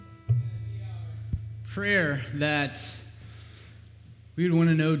prayer that we would want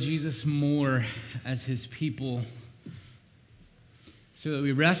to know Jesus more as his people, so that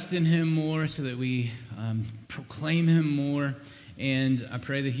we rest in him more, so that we proclaim him more. And I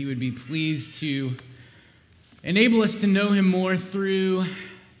pray that he would be pleased to enable us to know him more through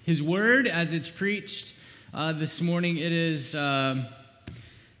his word as it's preached this morning. It is, I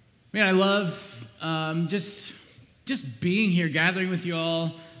love just being here, gathering with you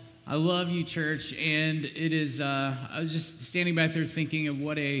all. I love you, church, and it is. I was just standing back there thinking of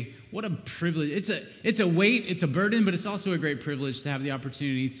what a privilege. It's a weight, it's a burden, but it's also a great privilege to have the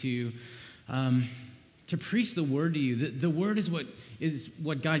opportunity to preach the word to you. The word is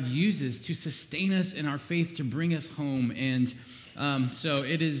what God uses to sustain us in our faith, to bring us home, and so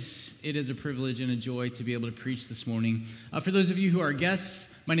it is a privilege and a joy to be able to preach this morning. For those of you who are guests,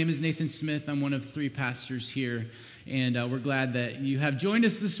 my name is Nathan Smith. I'm one of 3 pastors here. And we're glad that you have joined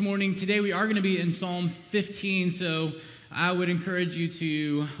us this morning. Today we are going to be in Psalm 15, so I would encourage you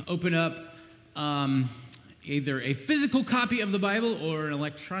to open up either a physical copy of the Bible or an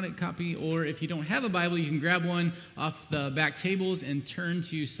electronic copy, or if you don't have a Bible, you can grab one off the back tables and turn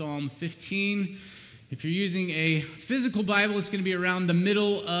to Psalm 15. If you're using a physical Bible, it's going to be around the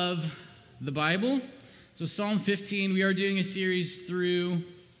middle of the Bible. So Psalm 15, we are doing a series through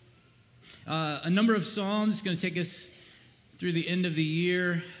a number of Psalms. It's going to take us through the end of the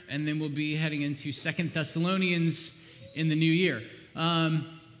year, and then we'll be heading into 2 Thessalonians in the new year. And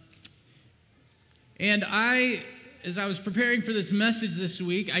as I was preparing for this message this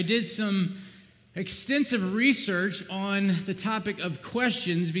week, I did some extensive research on the topic of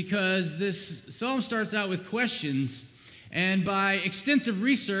questions, because this psalm starts out with questions. And by extensive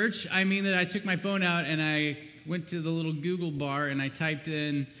research, I mean that I took my phone out and I went to the little Google bar and I typed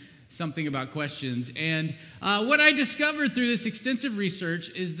in something about questions. And what I discovered through this extensive research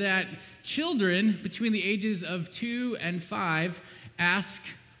is that children between the ages of 2 and 5 ask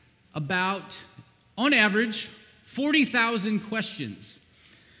about, on average, 40,000 questions.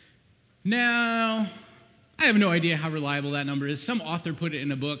 Now, I have no idea how reliable that number is. Some author put it in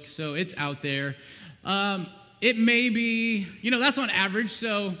a book, so it's out there. It may be, that's on average,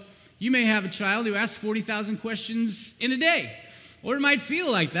 so you may have a child who asks 40,000 questions in a day. Or it might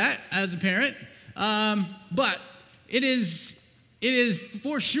feel like that as a parent, but it is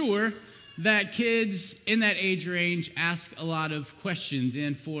for sure that kids in that age range ask a lot of questions.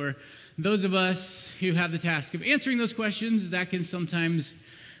 And for those of us who have the task of answering those questions, that can sometimes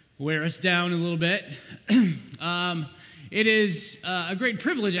wear us down a little bit. It is a great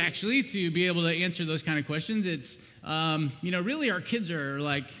privilege, actually, to be able to answer those kind of questions. It's, really our kids are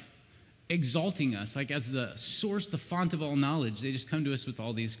like exalting us, like as the source, the font of all knowledge. They just come to us with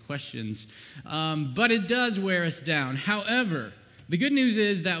all these questions. But it does wear us down. However, the good news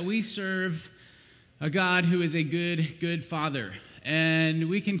is that we serve a God who is a good Father. And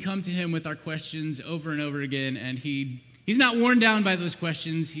we can come to him with our questions over and over again, and he's not worn down by those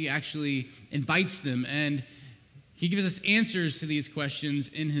questions. He actually invites them, and he gives us answers to these questions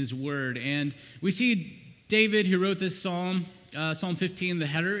in his word. And we see David, who wrote this psalm, Psalm 15, the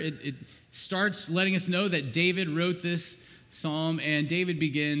header, it starts letting us know that David wrote this psalm, and David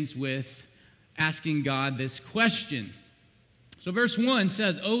begins with asking God this question. So verse 1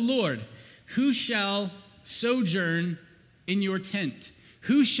 says, "O Lord, who shall sojourn in your tent?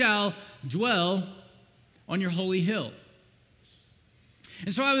 Who shall dwell on your holy hill?"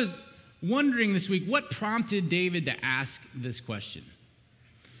 And so I was wondering this week, what prompted David to ask this question?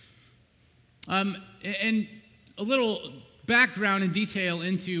 And a little background and detail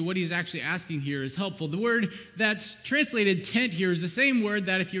into what he's actually asking here is helpful. The word that's translated tent here is the same word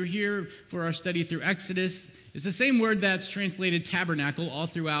that, if you're here for our study through Exodus, is the same word that's translated tabernacle all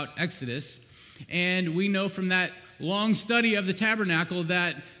throughout Exodus. And we know from that long study of the tabernacle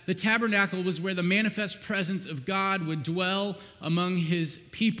that the tabernacle was where the manifest presence of God would dwell among his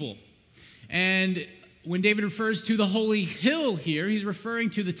people. And when David refers to the holy hill here, he's referring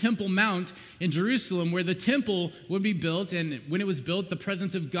to the Temple Mount in Jerusalem, where the temple would be built. And when it was built, the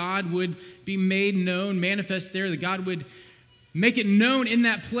presence of God would be made known, manifest there, that God would make it known in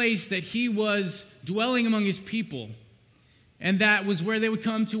that place that he was dwelling among his people. And that was where they would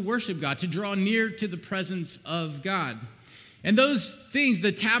come to worship God, to draw near to the presence of God. And those things,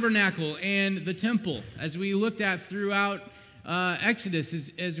 the tabernacle and the temple, as we looked at throughout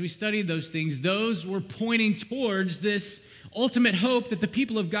Exodus, as we studied those things, those were pointing towards this ultimate hope that the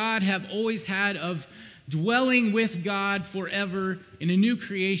people of God have always had of dwelling with God forever in a new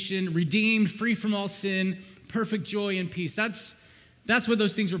creation, redeemed, free from all sin, perfect joy and peace. That's what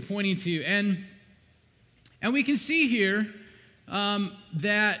those things were pointing to. And we can see here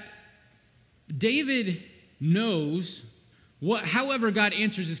that David knows however God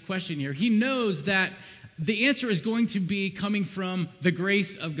answers his question here, he knows that the answer is going to be coming from the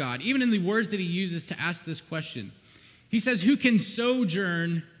grace of God. Even in the words that he uses to ask this question, he says, "Who can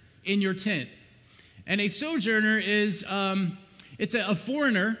sojourn in your tent?" And a sojourner is it's a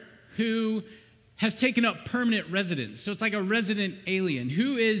foreigner who has taken up permanent residence. So it's like a resident alien.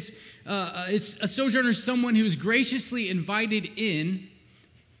 Who is it's a sojourner, someone who's graciously invited in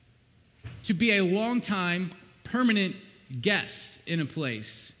to be a long-time permanent guest in a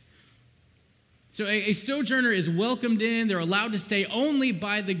place. So a sojourner is welcomed in. They're allowed to stay only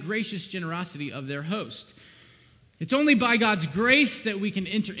by the gracious generosity of their host. It's only by God's grace that we can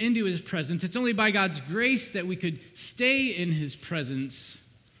enter into his presence. It's only by God's grace that we could stay in his presence.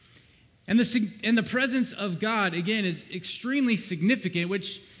 And the presence of God, again, is extremely significant,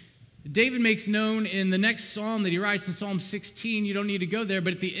 which David makes known in the next psalm that he writes in Psalm 16. You don't need to go there,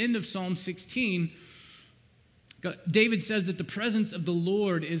 but at the end of Psalm 16, David says that the presence of the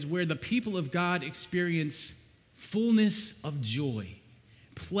Lord is where the people of God experience fullness of joy,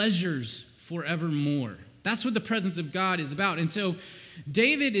 pleasures forevermore. That's what the presence of God is about. And so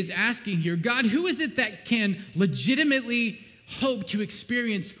David is asking here, God, who is it that can legitimately hope to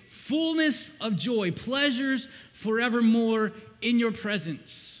experience fullness of joy, pleasures forevermore in your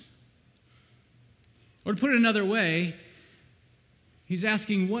presence? Or to put it another way, he's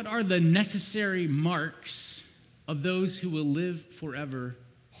asking, what are the necessary marks of those who will live forever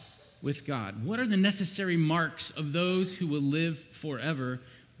with God? What are the necessary marks of those who will live forever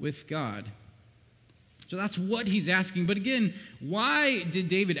with God? So that's what he's asking. But again, why did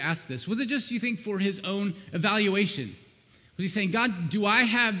David ask this? Was it just, you think, for his own evaluation? Was he saying, God, do I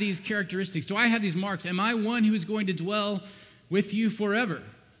have these characteristics? Do I have these marks? Am I one who is going to dwell with you forever?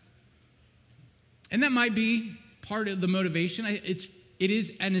 And that might be part of the motivation. It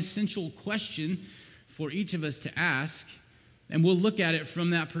is an essential question for each of us to ask. And we'll look at it from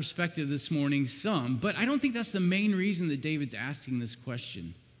that perspective this morning some. But I don't think that's the main reason that David's asking this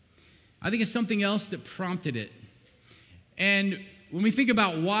question. I think it's something else that prompted it. And when we think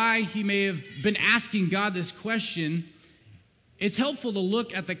about why he may have been asking God this question, it's helpful to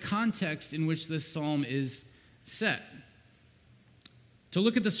look at the context in which this psalm is set. To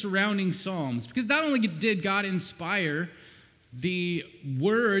look at the surrounding psalms. Because not only did God inspire the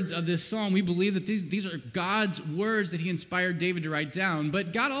words of this psalm, we believe that these are God's words that he inspired David to write down,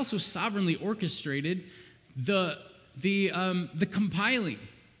 but God also sovereignly orchestrated the compiling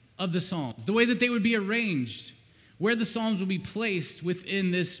of the Psalms, the way that they would be arranged, where the Psalms would be placed within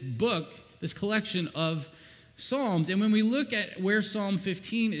this book, this collection of Psalms. And when we look at where Psalm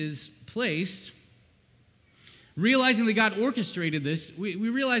 15 is placed, realizing that God orchestrated this, we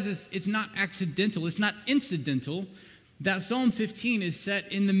realize it's not accidental, it's not incidental, that Psalm 15 is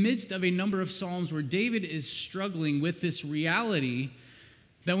set in the midst of a number of Psalms where David is struggling with this reality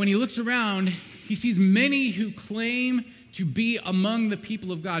that when he looks around, he sees many who claim to be among the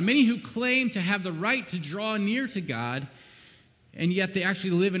people of God, many who claim to have the right to draw near to God, and yet they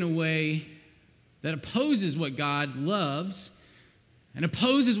actually live in a way that opposes what God loves and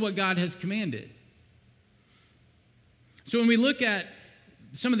opposes what God has commanded. So when we look at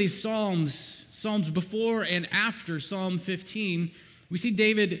some of these Psalms before and after Psalm 15, we see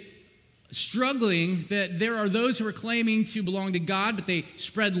David struggling that there are those who are claiming to belong to God, but they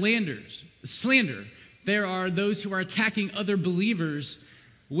spread slander. There are those who are attacking other believers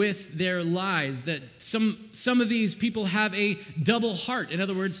with their lies, that some of these people have a double heart. In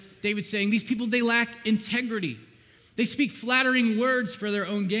other words, David's saying these people, they lack integrity. They speak flattering words for their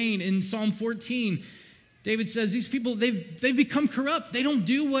own gain. In Psalm 14, David says these people, they've become corrupt. They don't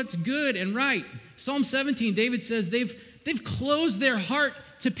do what's good and right. Psalm 17, David says they've closed their heart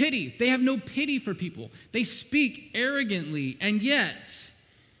to pity. They have no pity for people. They speak arrogantly, and yet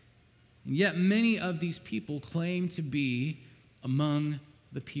many of these people claim to be among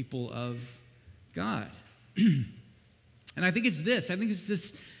the people of God. And I think it's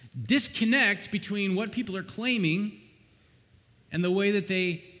this disconnect between what people are claiming and the way that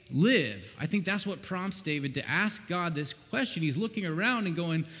they live. I think that's what prompts David to ask God this question. He's looking around and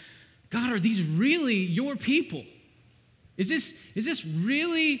going, God, are these really your people? Is this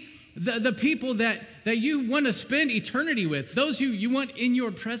really the people that you want to spend eternity with? Those who you want in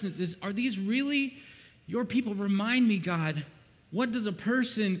your presence, are these really your people? Remind me, God, what does a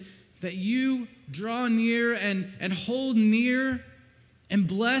person that you draw near and hold near and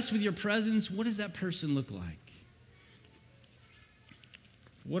bless with your presence, what does that person look like?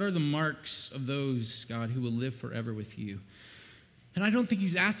 What are the marks of those, God, who will live forever with you? And I don't think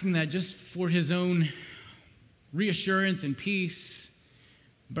he's asking that just for his own reassurance and peace,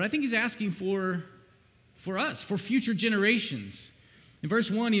 but I think he's asking for us, for future generations. In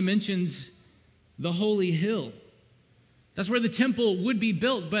verse 1, he mentions the holy hill. That's where the temple would be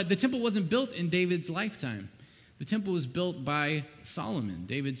built, but the temple wasn't built in David's lifetime. The temple was built by Solomon,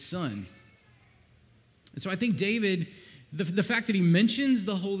 David's son. And so I think David, the fact that he mentions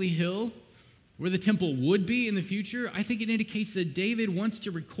the holy hill, where the temple would be in the future, I think it indicates that David wants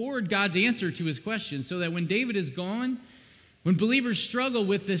to record God's answer to his question so that when David is gone, when believers struggle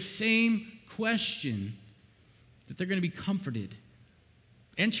with this same question, that they're going to be comforted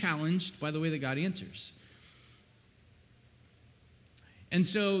and challenged by the way that God answers. And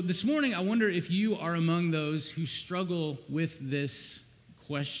so this morning, I wonder if you are among those who struggle with this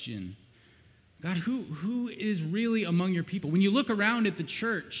question. God, who is really among your people? When you look around at the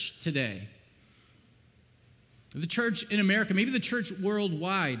church today, the church in America, maybe the church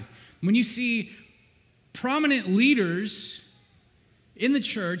worldwide, when you see prominent leaders in the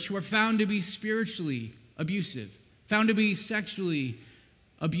church who are found to be spiritually abusive, found to be sexually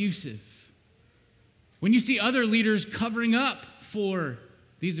abusive, when you see other leaders covering up for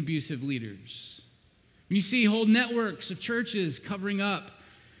these abusive leaders, when you see whole networks of churches covering up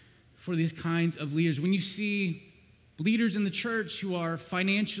for these kinds of leaders, when you see leaders in the church who are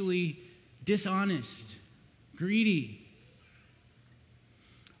financially dishonest, greedy,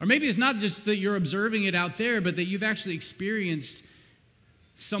 or maybe it's not just that you're observing it out there, but that you've actually experienced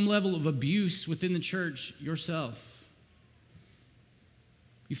some level of abuse within the church yourself.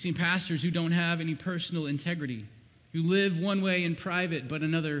 You've seen pastors who don't have any personal integrity, who live one way in private but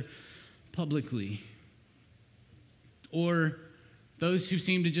another publicly. Or those who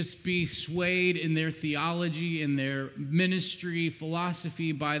seem to just be swayed in their theology and their ministry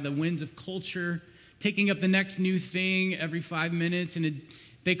philosophy by the winds of culture, taking up the next new thing every 5 minutes. And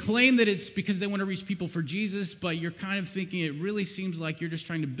they claim that it's because they want to reach people for Jesus, but you're kind of thinking it really seems like you're just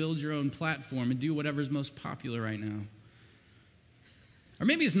trying to build your own platform and do whatever's most popular right now. Or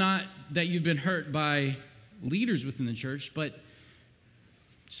maybe it's not that you've been hurt by leaders within the church, but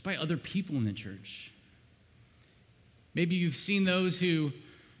just by other people in the church. Maybe you've seen those who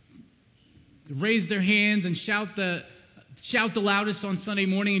raise their hands and shout the loudest on Sunday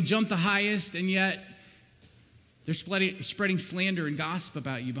morning and jump the highest, and yet they're spreading slander and gossip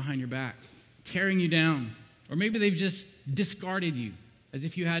about you behind your back, tearing you down. Or maybe they've just discarded you as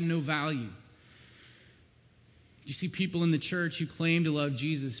if you had no value. You see people in the church who claim to love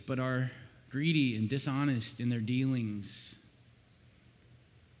Jesus but are greedy and dishonest in their dealings.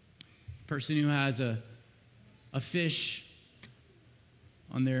 A person who has a fish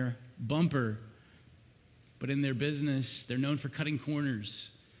on their bumper, but in their business, they're known for cutting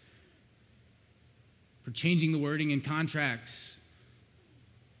corners, for changing the wording in contracts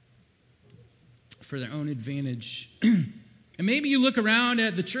for their own advantage. And maybe you look around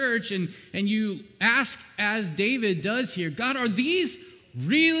at the church and you ask, as David does here, God, are these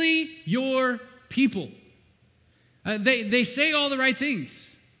really your people? They say all the right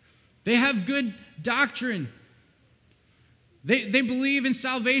things. They have good doctrine. They believe in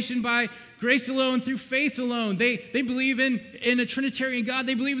salvation by grace alone, through faith alone. They believe in a Trinitarian God.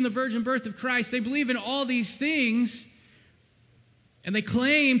 They believe in the virgin birth of Christ. They believe in all these things. And they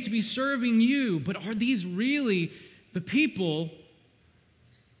claim to be serving you. But are these really the people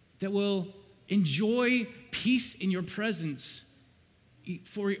that will enjoy peace in your presence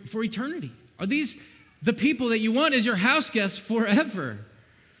for eternity? Are these the people that you want as your house guests forever?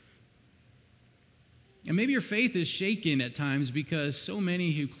 And maybe your faith is shaken at times because so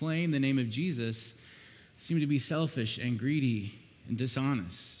many who claim the name of Jesus seem to be selfish and greedy and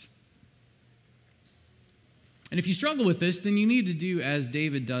dishonest. And if you struggle with this, then you need to do as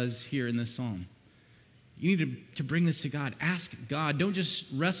David does here in this psalm. You need to bring this to God. Ask God. Don't just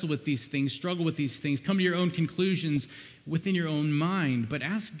wrestle with these things, struggle with these things, come to your own conclusions within your own mind, but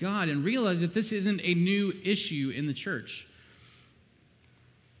ask God and realize that this isn't a new issue in the church.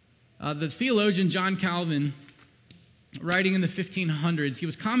 The theologian John Calvin, writing in the 1500s, he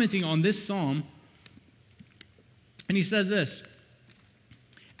was commenting on this psalm, and he says this: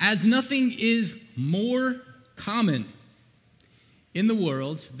 as nothing is more common in the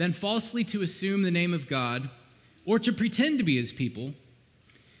world than falsely to assume the name of God or to pretend to be his people,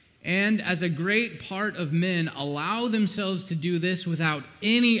 and as a great part of men allow themselves to do this without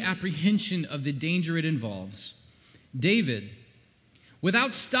any apprehension of the danger it involves, David,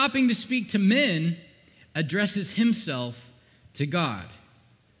 without stopping to speak to men, addresses himself to God,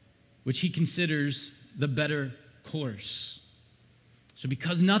 which he considers the better course. So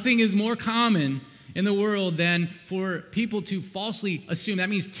because nothing is more common in the world than for people to falsely assume. That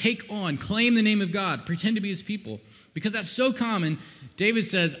means take on, claim the name of God, pretend to be his people. Because that's so common, David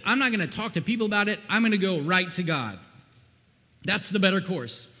says, I'm not going to talk to people about it. I'm going to go right to God. That's the better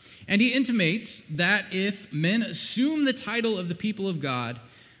course. And he intimates that if men assume the title of the people of God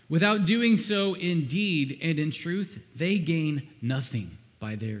without doing so in deed and in truth, they gain nothing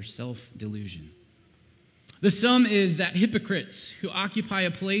by their self-delusion. The sum is that hypocrites who occupy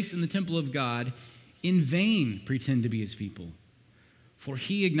a place in the temple of God in vain pretend to be his people, for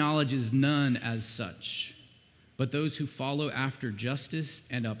he acknowledges none as such, but those who follow after justice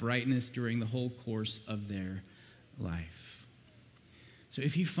and uprightness during the whole course of their life. So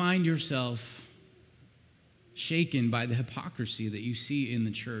if you find yourself shaken by the hypocrisy that you see in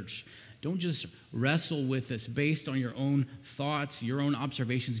the church, don't just wrestle with this based on your own thoughts, your own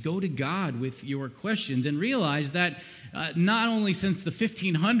observations. Go to God with your questions and realize that not only since the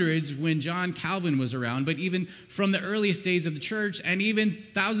 1500s when John Calvin was around, but even from the earliest days of the church and even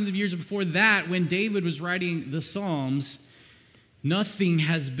thousands of years before that when David was writing the Psalms, nothing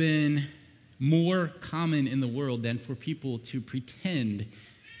has been more common in the world than for people to pretend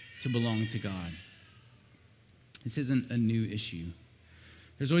to belong to God. This isn't a new issue.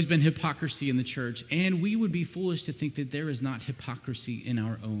 There's always been hypocrisy in the church, and we would be foolish to think that there is not hypocrisy in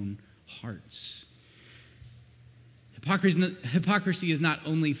our own hearts. Hypocrisy is not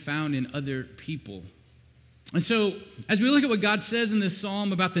only found in other people. And so, as we look at what God says in this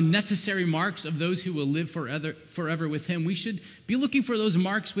psalm about the necessary marks of those who will live forever with him, we should be looking for those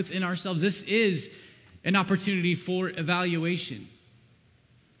marks within ourselves. This is an opportunity for evaluation,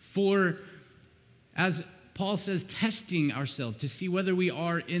 for, as Paul says, testing ourselves to see whether we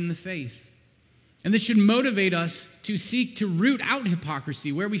are in the faith. And this should motivate us to seek to root out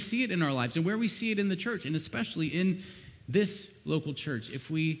hypocrisy where we see it in our lives and where we see it in the church, and especially in this local church. If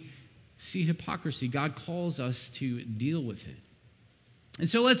we see hypocrisy, God calls us to deal with it. And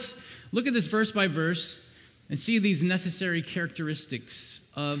so let's look at this verse by verse and see these necessary characteristics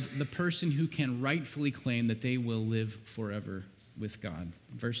of the person who can rightfully claim that they will live forever with God.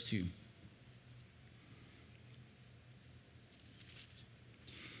 Verse 2.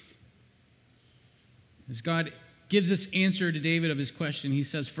 As God gives this answer to David of his question, he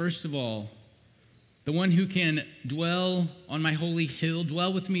says, first of all, the one who can dwell on my holy hill,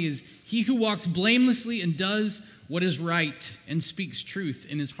 dwell with me, is he who walks blamelessly and does what is right and speaks truth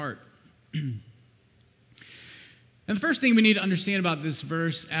in his heart. And the first thing we need to understand about this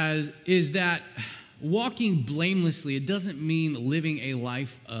verse is that walking blamelessly, it doesn't mean living a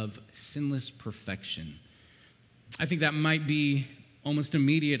life of sinless perfection. I think that might be almost an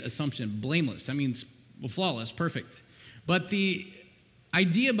immediate assumption. Blameless, that means flawless, perfect. But the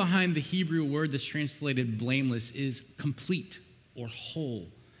idea behind the Hebrew word that's translated blameless is complete or whole,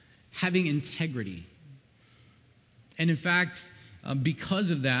 having integrity. And in fact, because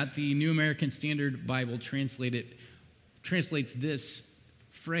of that, the New American Standard Bible translates this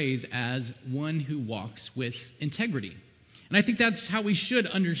phrase as one who walks with integrity. And I think that's how we should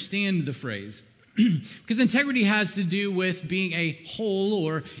understand the phrase. Because integrity has to do with being a whole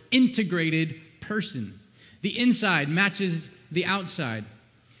or integrated person. The inside matches the outside.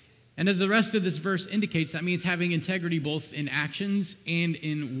 And as the rest of this verse indicates, that means having integrity both in actions and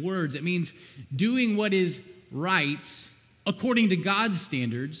in words. It means doing what is right according to God's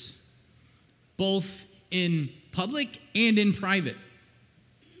standards, both in public and in private.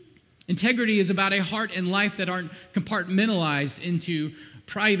 Integrity is about a heart and life that aren't compartmentalized into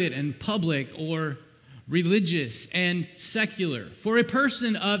private and public or religious and secular. For a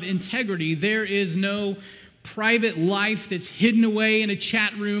person of integrity, there is no private life that's hidden away in a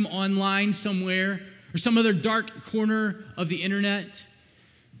chat room online somewhere or some other dark corner of the internet.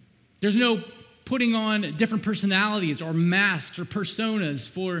 There's no putting on different personalities or masks or personas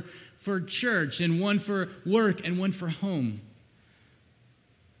for church and one for work and one for home.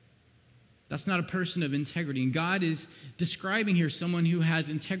 That's not a person of integrity. And God is describing here someone who has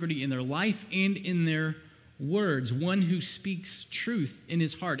integrity in their life and in their words, one who speaks truth in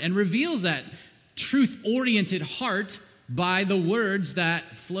his heart and reveals that truth-oriented heart by the words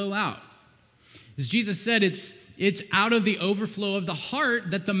that flow out. As Jesus said, it's out of the overflow of the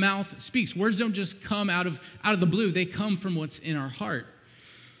heart that the mouth speaks. Words don't just come out of the blue. They come from what's in our heart.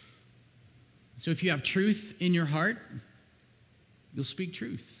 So if you have truth in your heart, you'll speak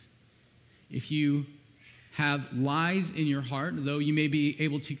truth. If you have lies in your heart, though you may be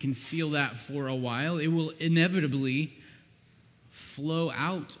able to conceal that for a while, it will inevitably flow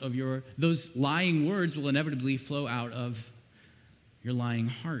out of those lying words will inevitably flow out of your lying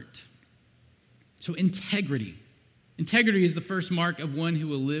heart. So integrity. Integrity is the first mark of one who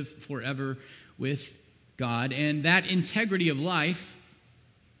will live forever with God. And that integrity of life,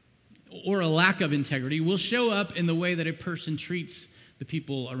 or a lack of integrity, will show up in the way that a person treats the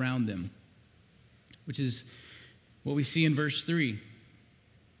people around them, which is what we see in verse 3.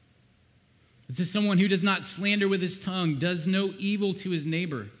 This is someone who does not slander with his tongue, does no evil to his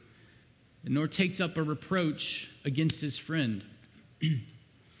neighbor, nor takes up a reproach against his friend.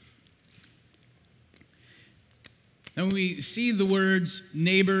 And when we see the words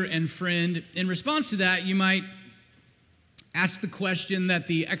neighbor and friend, in response to that, you might ask the question that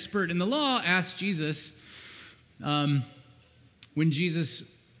the expert in the law asked Jesus when Jesus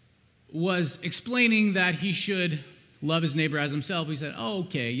was explaining that he should love his neighbor as himself. He said, "Oh,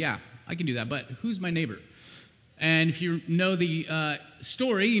 okay, yeah, I can do that, but who's my neighbor?" And if you know the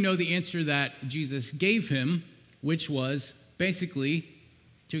story, you know the answer that Jesus gave him, which was basically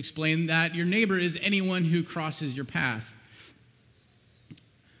to explain that your neighbor is anyone who crosses your path.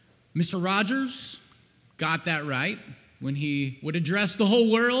 Mr. Rogers got that right when he would address the whole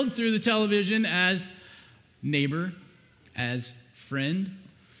world through the television as neighbor, as friend.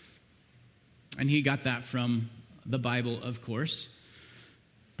 And he got that from the Bible, of course.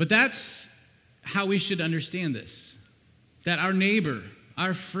 But that's how we should understand this. That our neighbor,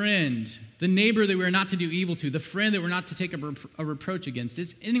 our friend, the neighbor that we're not to do evil to, the friend that we're not to take a reproach against,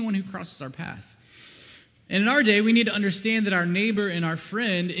 is anyone who crosses our path. And in our day, we need to understand that our neighbor and our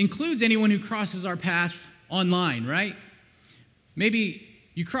friend includes anyone who crosses our path online, right? Maybe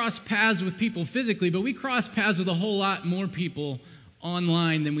you cross paths with people physically, but we cross paths with a whole lot more people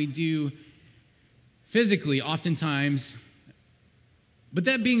online than we do physically, oftentimes. But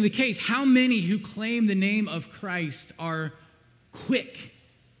that being the case, how many who claim the name of Christ are quick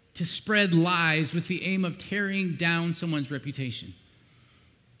to spread lies with the aim of tearing down someone's reputation?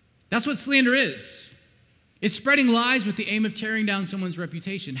 That's what slander is. It's spreading lies with the aim of tearing down someone's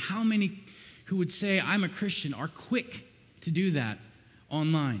reputation. How many who would say, "I'm a Christian," are quick to do that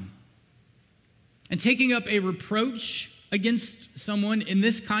online? And taking up a reproach against someone in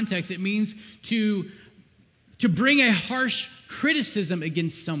this context, it means to bring a harsh criticism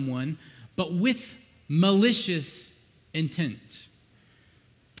against someone, but with malicious intent.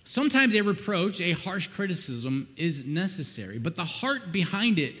 Sometimes a reproach, a harsh criticism, is necessary, but the heart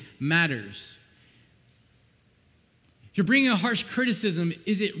behind it matters. If you're bringing a harsh criticism,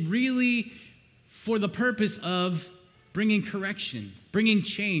 is it really for the purpose of bringing correction, bringing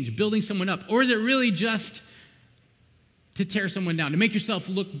change, building someone up? Or is it really just to tear someone down, to make yourself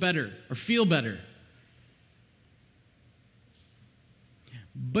look better or feel better?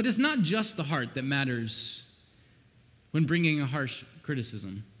 But it's not just the heart that matters when bringing a harsh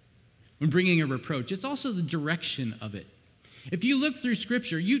criticism, when bringing a reproach. It's also the direction of it. If you look through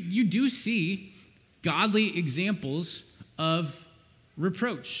Scripture, you do see godly examples of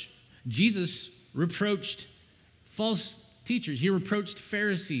reproach. Jesus reproached false teachers. He reproached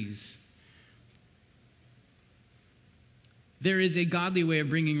Pharisees. There is a godly way of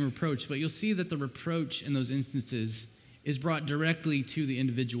bringing reproach, but you'll see that the reproach in those instances is brought directly to the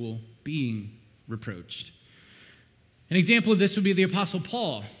individual being reproached. An example of this would be the Apostle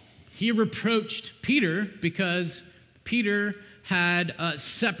Paul. He reproached Peter because Peter had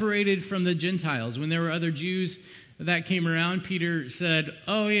separated from the Gentiles. When there were other Jews that came around, Peter said,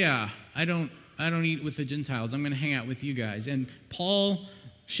 "Oh yeah, I don't eat with the Gentiles. I'm going to hang out with you guys." And Paul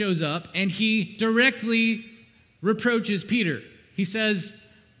shows up and he directly reproaches Peter. He says,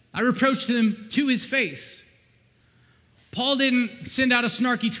 "I reproached him to his face." Paul didn't send out a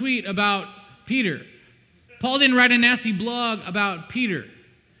snarky tweet about Peter. Paul didn't write a nasty blog about Peter.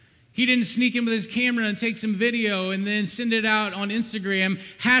 He didn't sneak in with his camera and take some video and then send it out on Instagram,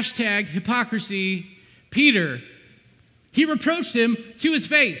 #hypocrisy Peter. He reproached him to his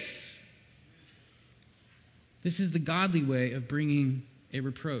face. This is the godly way of bringing a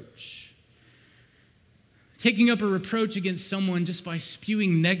reproach. Taking up a reproach against someone just by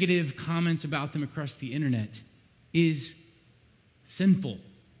spewing negative comments about them across the internet is sinful.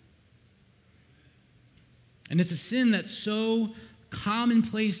 And it's a sin that's so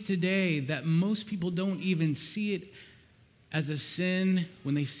commonplace today that most people don't even see it as a sin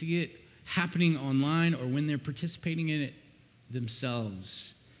when they see it happening online or when they're participating in it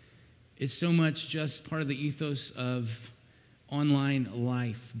themselves. It's so much just part of the ethos of online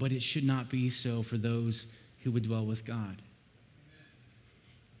life, but it should not be so for those who would dwell with God.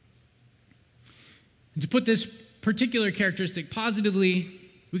 And to put this particular characteristic positively,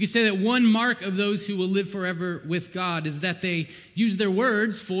 we could say that one mark of those who will live forever with God is that they use their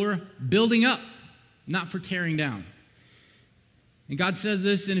words for building up, not for tearing down. And God says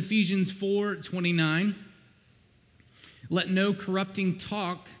this in Ephesians 4:29. Let no corrupting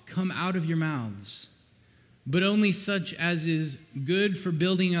talk come out of your mouths, but only such as is good for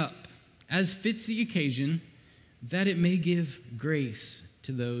building up, as fits the occasion, that it may give grace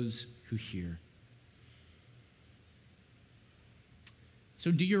to those who hear.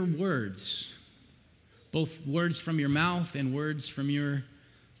 So do your words, both words from your mouth and words from your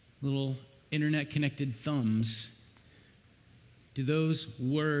little internet-connected thumbs, do those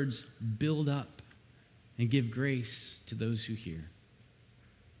words build up and give grace to those who hear?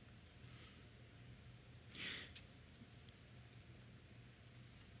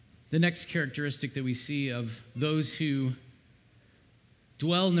 The next characteristic that we see of those who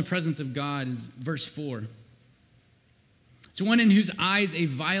dwell in the presence of God is verse 4. It's one in whose eyes a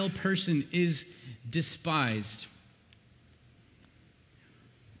vile person is despised.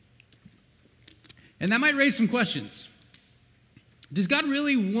 And that might raise some questions. Does God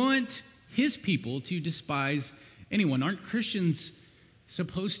really want his people to despise anyone? Aren't Christians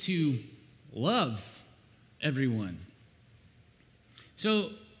supposed to love everyone?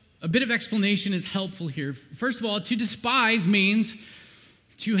 So a bit of explanation is helpful here. First of all, to despise means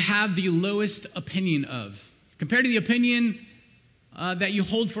to have the lowest opinion of. Compared to the opinion that you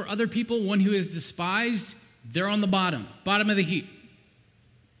hold for other people, one who is despised, they're on the bottom of the heap.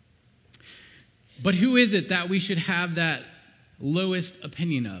 But who is it that we should have that lowest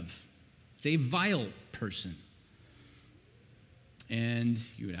opinion of? It's a vile person. And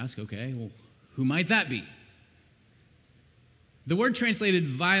you would ask, okay, well, who might that be? The word translated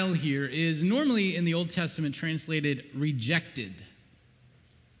vile here is normally in the Old Testament translated rejected.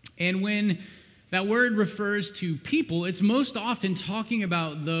 And when that word refers to people, it's most often talking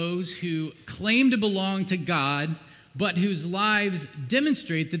about those who claim to belong to God, but whose lives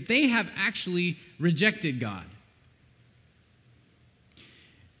demonstrate that they have actually rejected God.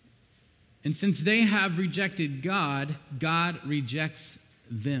 And since they have rejected God, God rejects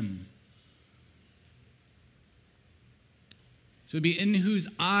them. So it would be in whose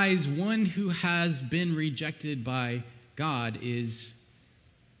eyes one who has been rejected by God is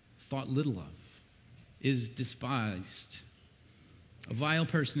thought little of, is despised. A vile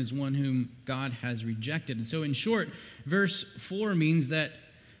person is one whom God has rejected. And so in short, verse 4 means that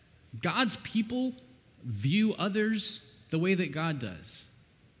God's people view others the way that God does.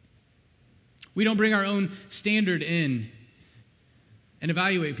 We don't bring our own standard in and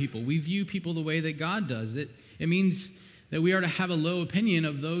evaluate people. We view people the way that God does. It means that we are to have a low opinion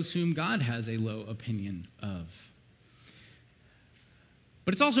of those whom God has a low opinion of.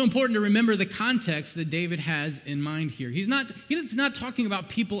 But it's also important to remember the context that David has in mind here. He's not talking about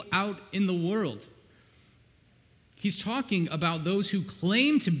people out in the world. He's talking about those who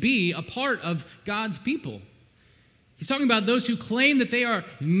claim to be a part of God's people. He's talking about those who claim that they are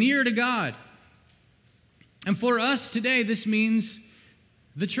near to God. And for us today, this means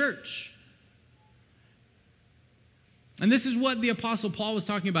the church. And this is what the Apostle Paul was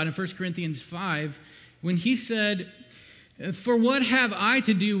talking about in 1 Corinthians 5 when he said, "For what have I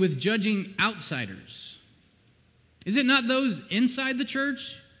to do with judging outsiders? Is it not those inside the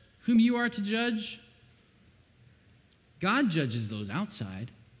church whom you are to judge? God judges those outside.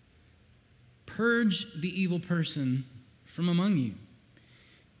 Purge the evil person from among you."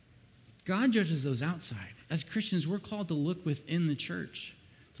 God judges those outside. As Christians, we're called to look within the church,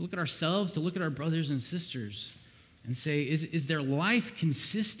 to look at ourselves, to look at our brothers and sisters, and say, is their life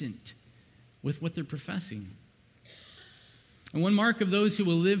consistent with what they're professing? And one mark of those who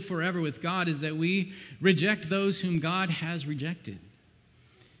will live forever with God is that we reject those whom God has rejected.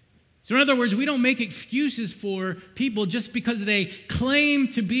 So in other words, we don't make excuses for people just because they claim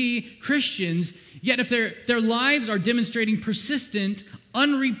to be Christians, yet if their lives are demonstrating persistent,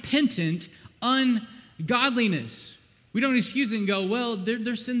 unrepentant, ungodliness, we don't excuse it and go, well,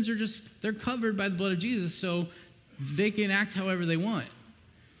 their sins are they're covered by the blood of Jesus, so they can act however they want.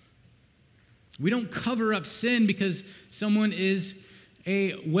 We don't cover up sin because someone is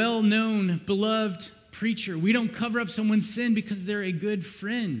a well-known, beloved preacher. We don't cover up someone's sin because they're a good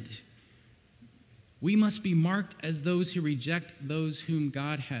friend. We must be marked as those who reject those whom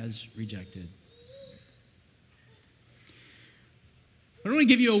God has rejected. I want to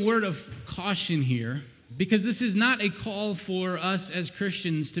give you a word of caution here, because this is not a call for us as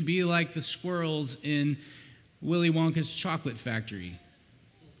Christians to be like the squirrels in Willy Wonka's chocolate factory.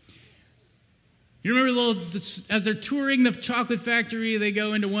 You remember as they're touring the chocolate factory, they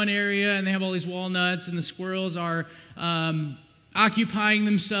go into one area and they have all these walnuts, and the squirrels are occupying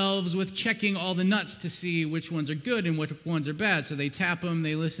themselves with checking all the nuts to see which ones are good and which ones are bad. So they tap them,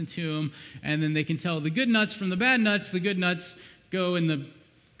 they listen to them, and then they can tell the good nuts from the bad nuts. The good nuts go in the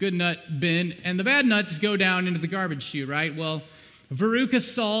good nut bin, and the bad nuts go down into the garbage chute, right? Well, Veruca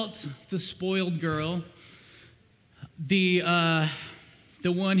Salt, the spoiled girl, the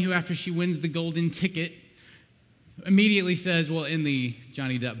one who, after she wins the golden ticket, immediately says, well, in the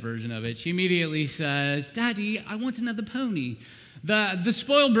Johnny Depp version of it, she immediately says, "Daddy, I want another pony." The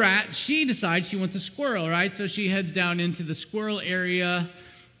spoiled brat, she decides she wants a squirrel, right? So she heads down into the squirrel area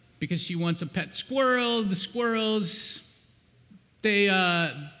because she wants a pet squirrel. The squirrels, they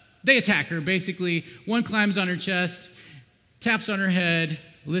attack her, basically. One climbs on her chest, taps on her head,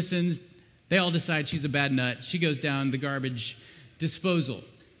 listens. They all decide she's a bad nut. She goes down the garbage disposal.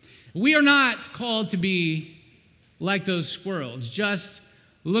 We are not called to be like those squirrels, just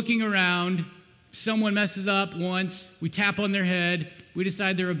looking around. Someone messes up once, we tap on their head, we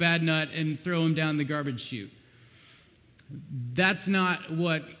decide they're a bad nut and throw them down the garbage chute. That's not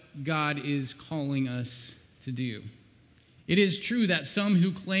what God is calling us to do. It is true that some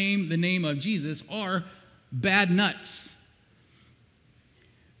who claim the name of Jesus are bad nuts.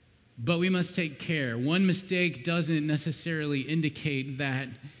 But we must take care. One mistake doesn't necessarily indicate that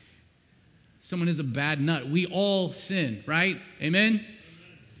someone is a bad nut. We all sin, right? Amen?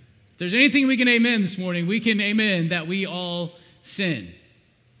 If there's anything we can amen this morning, we can amen that we all sin.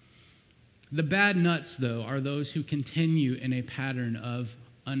 The bad nuts, though, are those who continue in a pattern of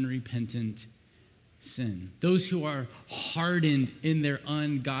unrepentant sin. Those who are hardened in their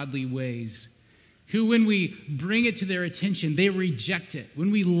ungodly ways, who, when we bring it to their attention, they reject it. When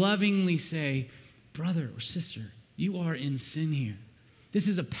we lovingly say, "Brother or sister, you are in sin here. This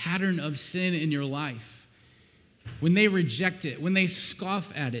is a pattern of sin in your life." When they reject it, when they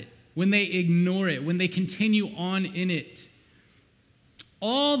scoff at it, when they ignore it, when they continue on in it,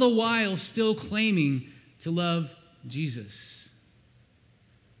 all the while still claiming to love Jesus.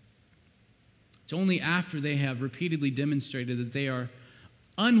 It's only after they have repeatedly demonstrated that they are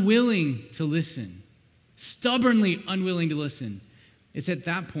unwilling to listen, stubbornly unwilling to listen, it's at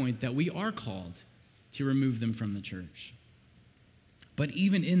that point that we are called to remove them from the church. But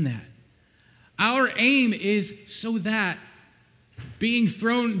even in that, our aim is so that being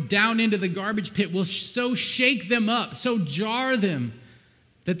thrown down into the garbage pit will so shake them up, so jar them,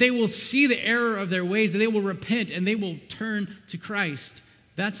 that they will see the error of their ways, that they will repent and they will turn to Christ.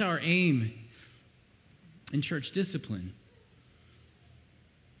 That's our aim in church discipline.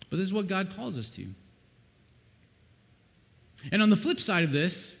 But this is what God calls us to. And on the flip side of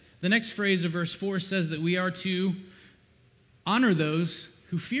this, the next phrase of verse 4 says that we are to honor those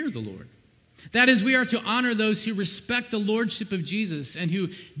who fear the Lord. That is, we are to honor those who respect the lordship of Jesus and who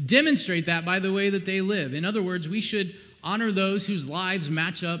demonstrate that by the way that they live. In other words, we should honor those whose lives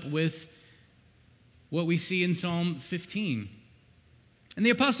match up with what we see in Psalm 15. And the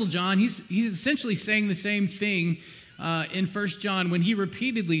Apostle John, he's essentially saying the same thing in 1 John when he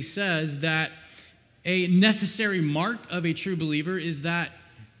repeatedly says that a necessary mark of a true believer is that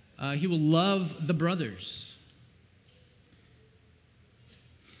he will love the brothers.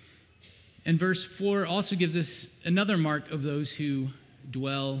 And verse 4 also gives us another mark of those who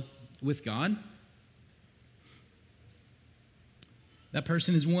dwell with God. That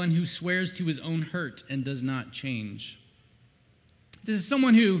person is one who swears to his own hurt and does not change. This is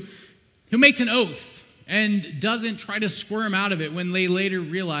someone who makes an oath and doesn't try to squirm out of it when they later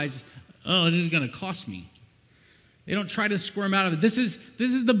realize, "Oh, this is going to cost me." They don't try to squirm out of it. This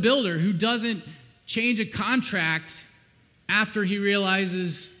is the builder who doesn't change a contract after he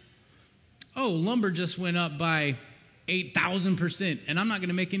realizes, "Oh, lumber just went up by 8,000%, and I'm not going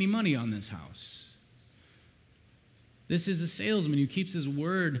to make any money on this house." This is a salesman who keeps his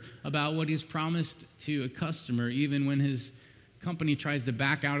word about what he's promised to a customer, even when his company tries to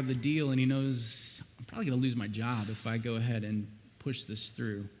back out of the deal and he knows, "I'm probably going to lose my job if I go ahead and push this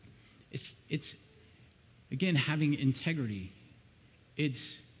through." It's again, having integrity.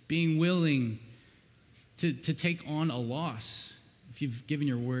 It's being willing to take on a loss if you've given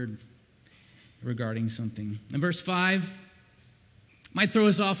your word regarding something. And verse 5 might throw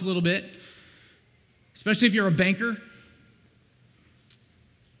us off a little bit, especially if you're a banker.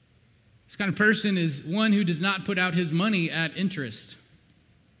 This kind of person is one who does not put out his money at interest.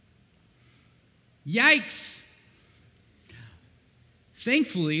 Yikes!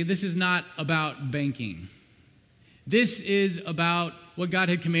 Thankfully, this is not about banking. This is about what God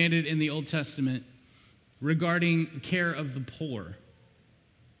had commanded in the Old Testament regarding care of the poor.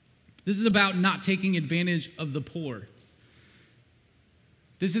 This is about not taking advantage of the poor.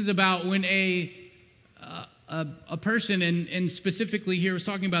 This is about when a person, and specifically here was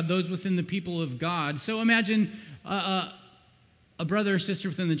talking about those within the people of God. So imagine a brother or sister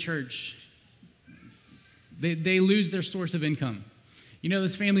within the church. They lose their source of income. You know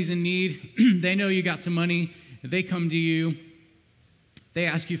this family's in need. They know you got some money. They come to you. They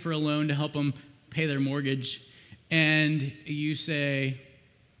ask you for a loan to help them pay their mortgage. And you say,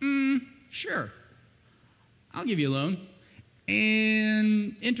 sure, I'll give you a loan.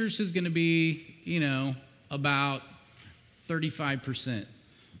 And interest is going to be, about 35%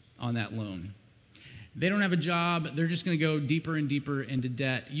 on that loan. They don't have a job. They're just going to go deeper and deeper into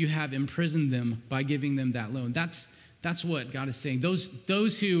debt. You have imprisoned them by giving them that loan. That's what God is saying.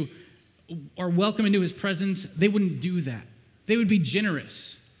 Those who are welcome into his presence, they wouldn't do that. They would be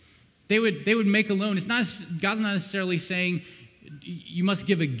generous. They would make a loan. God's not necessarily saying you must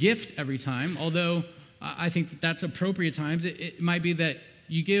give a gift every time, although I think that's appropriate times. It might be that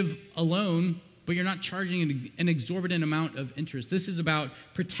you give a loan, but you're not charging an exorbitant amount of interest. This is about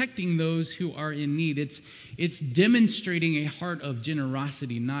protecting those who are in need. It's demonstrating a heart of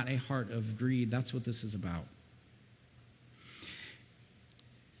generosity, not a heart of greed. That's what this is about.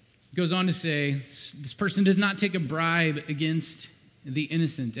 It goes on to say, this person does not take a bribe against the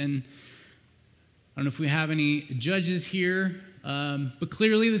innocent. And I don't know if we have any judges here, but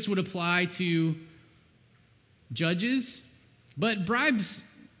clearly this would apply to judges. But bribes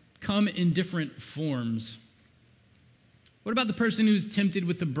come in different forms. What about the person who's tempted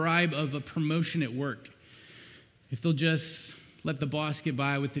with the bribe of a promotion at work? If they'll just let the boss get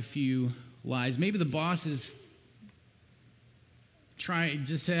by with a few lies. Maybe the boss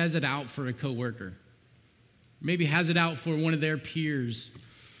just has it out for a coworker. Maybe has it out for one of their peers.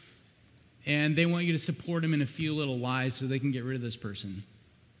 And they want you to support them in a few little lies so they can get rid of this person.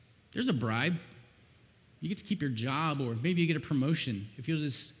 There's a bribe. You get to keep your job, or maybe you get a promotion if you'll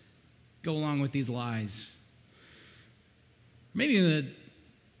just go along with these lies. Maybe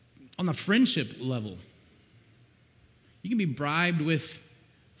on the friendship level. You can be bribed with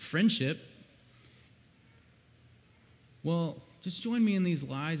friendship. Well, just join me in these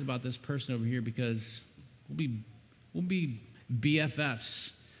lies about this person over here because we'll be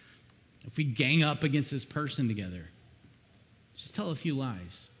BFFs if we gang up against this person together. Just tell a few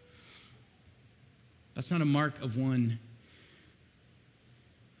lies. That's not a mark of one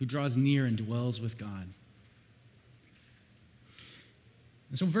who draws near and dwells with God.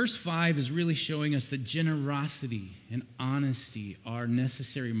 And so verse 5 is really showing us that generosity and honesty are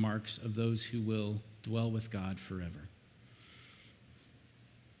necessary marks of those who will dwell with God forever.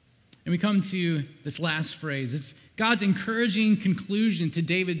 And we come to this last phrase. It's God's encouraging conclusion to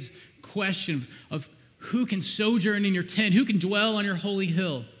David's question of who can sojourn in your tent, who can dwell on your holy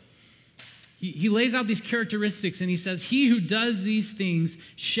hill. He lays out these characteristics and he says, he who does these things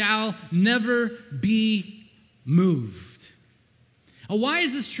shall never be moved. Now, why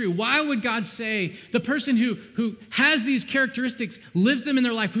is this true? Why would God say the person who has these characteristics, lives them in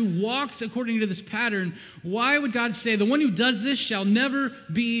their life, who walks according to this pattern, why would God say the one who does this shall never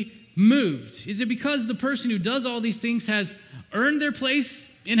be moved? Is it because the person who does all these things has earned their place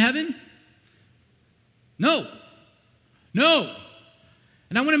in heaven? No.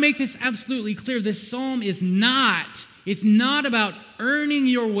 And I want to make this absolutely clear. This psalm it's not about earning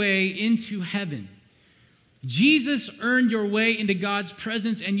your way into heaven. Jesus earned your way into God's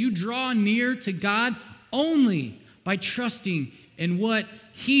presence, and you draw near to God only by trusting in what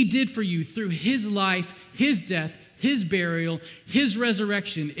he did for you through his life, his death, his burial, his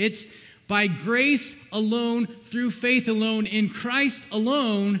resurrection. It's by grace alone, through faith alone, in Christ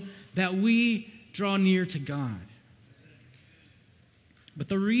alone, that we draw near to God. But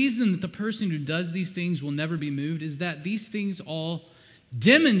the reason that the person who does these things will never be moved is that these things all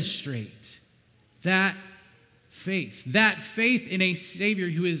demonstrate that faith in a Savior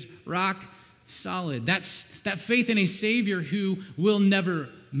who is rock solid, that faith in a Savior who will never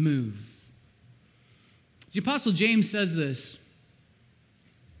move. The Apostle James says this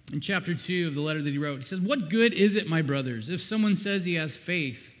in chapter 2 of the letter that he wrote. He says, "What good is it, my brothers, if someone says he has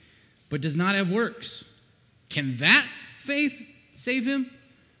faith but does not have works? Can that faith save him?"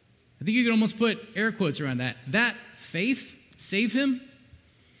 I think you could almost put air quotes around that. That faith save him?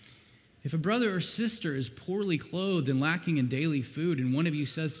 If a brother or sister is poorly clothed and lacking in daily food, and one of you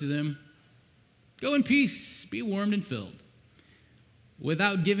says to them, "Go in peace, be warmed and filled,"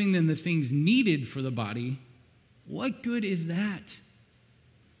 without giving them the things needed for the body, what good is that?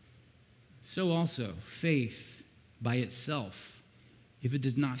 So also, faith by itself, if it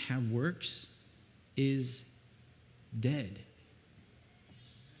does not have works, is dead.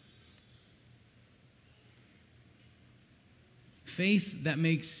 Faith that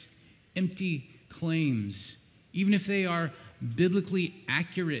makes empty claims, even if they are biblically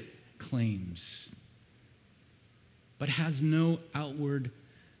accurate claims, but has no outward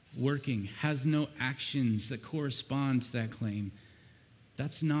working, has no actions that correspond to that claim,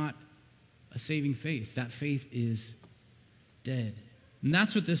 that's not a saving faith. That faith is dead. And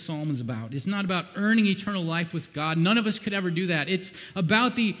that's what this psalm is about. It's not about earning eternal life with God. None of us could ever do that. It's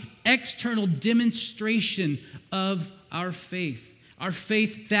about the external demonstration of our faith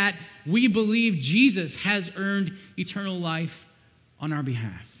that we believe Jesus has earned eternal life on our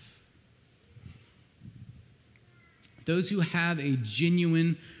behalf. Those who have a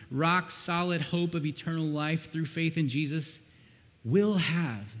genuine, rock-solid hope of eternal life through faith in Jesus will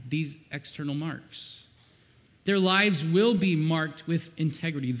have these external marks. Their lives will be marked with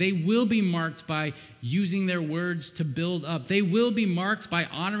integrity. They will be marked by using their words to build up. They will be marked by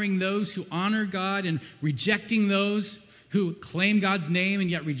honoring those who honor God and rejecting those who claim God's name and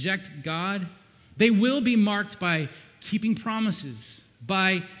yet reject God. They will be marked by keeping promises,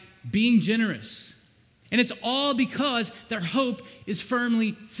 by being generous. And it's all because their hope is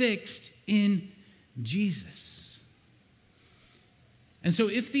firmly fixed in Jesus. And so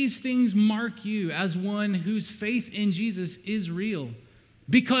if these things mark you as one whose faith in Jesus is real,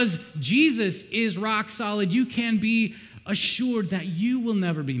 because Jesus is rock solid, you can be assured that you will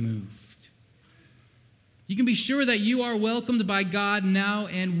never be moved. You can be sure that you are welcomed by God now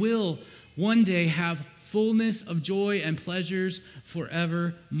and will one day have fullness of joy and pleasures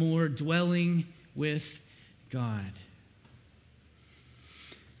forevermore, dwelling with God.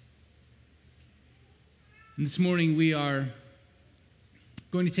 And this morning we are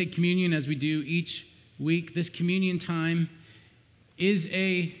going to take communion as we do each week. This communion time is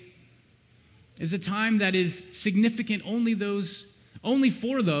a time that is significant only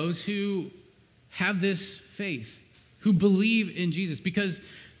for those who have this faith, who believe in Jesus, because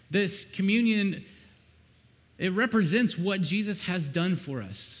this communion, it represents what Jesus has done for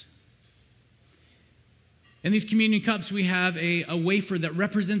us. In these communion cups, we have a wafer that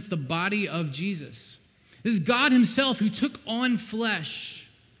represents the body of Jesus. This is God himself who took on flesh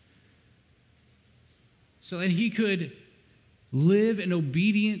so that he could live an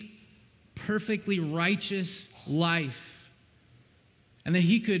obedient, perfectly righteous life, and that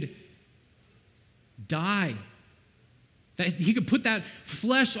he could die, that he could put that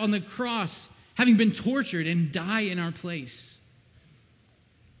flesh on the cross, having been tortured, and die in our place,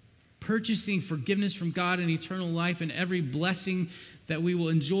 purchasing forgiveness from God and eternal life and every blessing that we will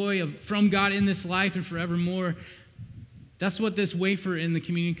enjoy from God in this life and forevermore. That's what this wafer in the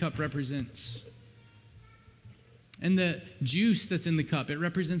communion cup represents. And the juice that's in the cup, it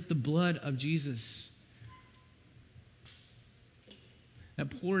represents the blood of Jesus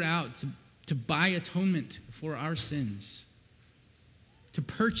that poured out to buy atonement for our sins, to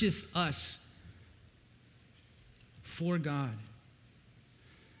purchase us for God.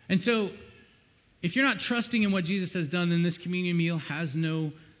 And so, if you're not trusting in what Jesus has done, then this communion meal has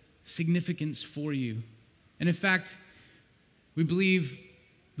no significance for you. And in fact, we believe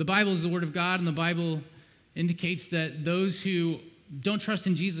the Bible is the Word of God, and the Bible indicates that those who don't trust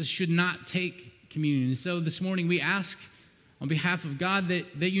in Jesus should not take communion. And so this morning we ask on behalf of God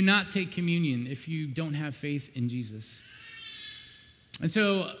that you not take communion if you don't have faith in Jesus. And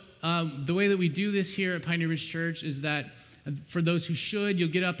so the way that we do this here at Pioneer Ridge Church is that for those who should, you'll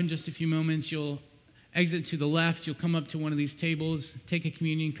get up in just a few moments, you'll exit to the left, you'll come up to one of these tables, take a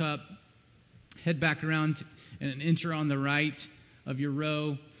communion cup, head back around and enter on the right of your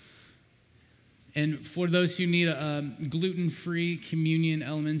row. And for those who need gluten-free communion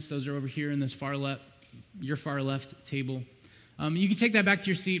elements, those are over here in this your far left table. You can take that back to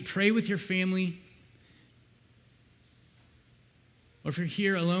your seat, pray with your family. Or if you're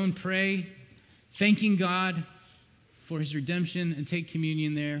here alone, pray, thanking God for his redemption, and take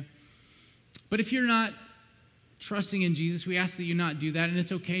communion there. But if you're not trusting in Jesus, we ask that you not do that, and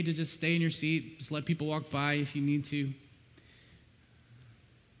it's okay to just stay in your seat, just let people walk by if you need to.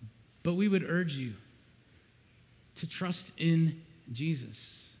 But we would urge you to trust in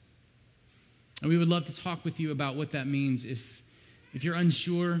Jesus. And we would love to talk with you about what that means. If you're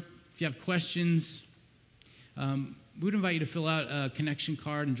unsure, if you have questions, we would invite you to fill out a connection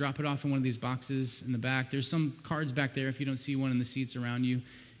card and drop it off in one of these boxes in the back. There's some cards back there if you don't see one in the seats around you.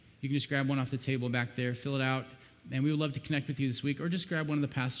 You can just grab one off the table back there, fill it out, and we would love to connect with you this week, or just grab one of the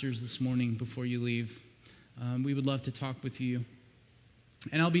pastors this morning before you leave. We would love to talk with you.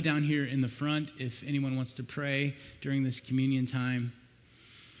 And I'll be down here in the front if anyone wants to pray during this communion time.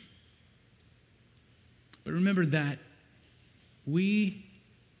 But remember that we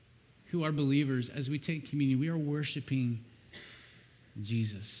who are believers, as we take communion, we are worshiping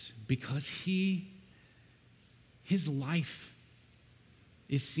Jesus because his life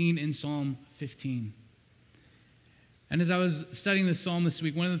is seen in Psalm 15. And as I was studying the psalm this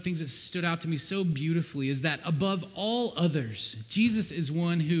week, one of the things that stood out to me so beautifully is that above all others, Jesus is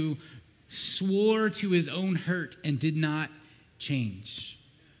one who swore to his own hurt and did not change.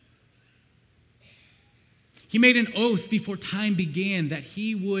 He made an oath before time began that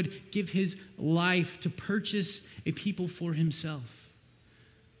he would give his life to purchase a people for himself.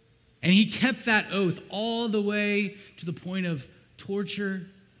 And he kept that oath all the way to the point of torture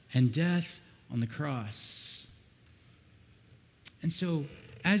and death on the cross. And so,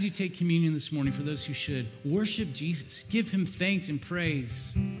 as you take communion this morning, for those who should, worship Jesus. Give him thanks and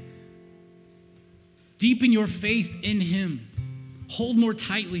praise. Deepen your faith in him. Hold more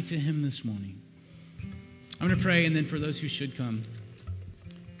tightly to him this morning. I'm going to pray, and then for those who should come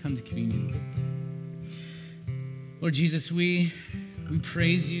to communion. Lord Jesus, we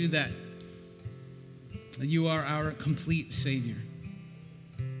praise you that you are our complete Savior.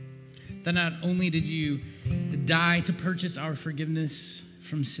 That not only did you die to purchase our forgiveness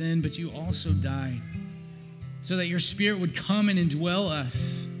from sin, but you also died so that your Spirit would come and indwell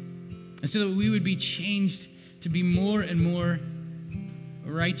us, and so that we would be changed to be more and more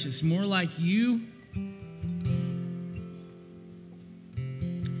righteous, more like you,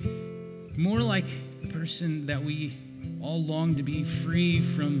 more like the person that we all long to be, free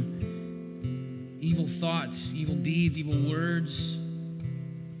from evil thoughts, evil deeds, evil words.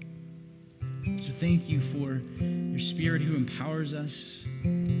 So thank you for your Spirit who empowers us,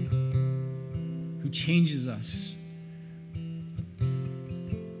 who changes us.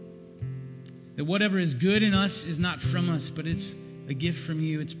 That whatever is good in us is not from us, but it's a gift from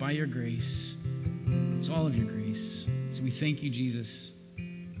you. It's by your grace. It's all of your grace. So we thank you, Jesus.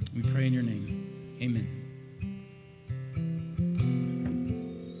 We pray in your name. Amen.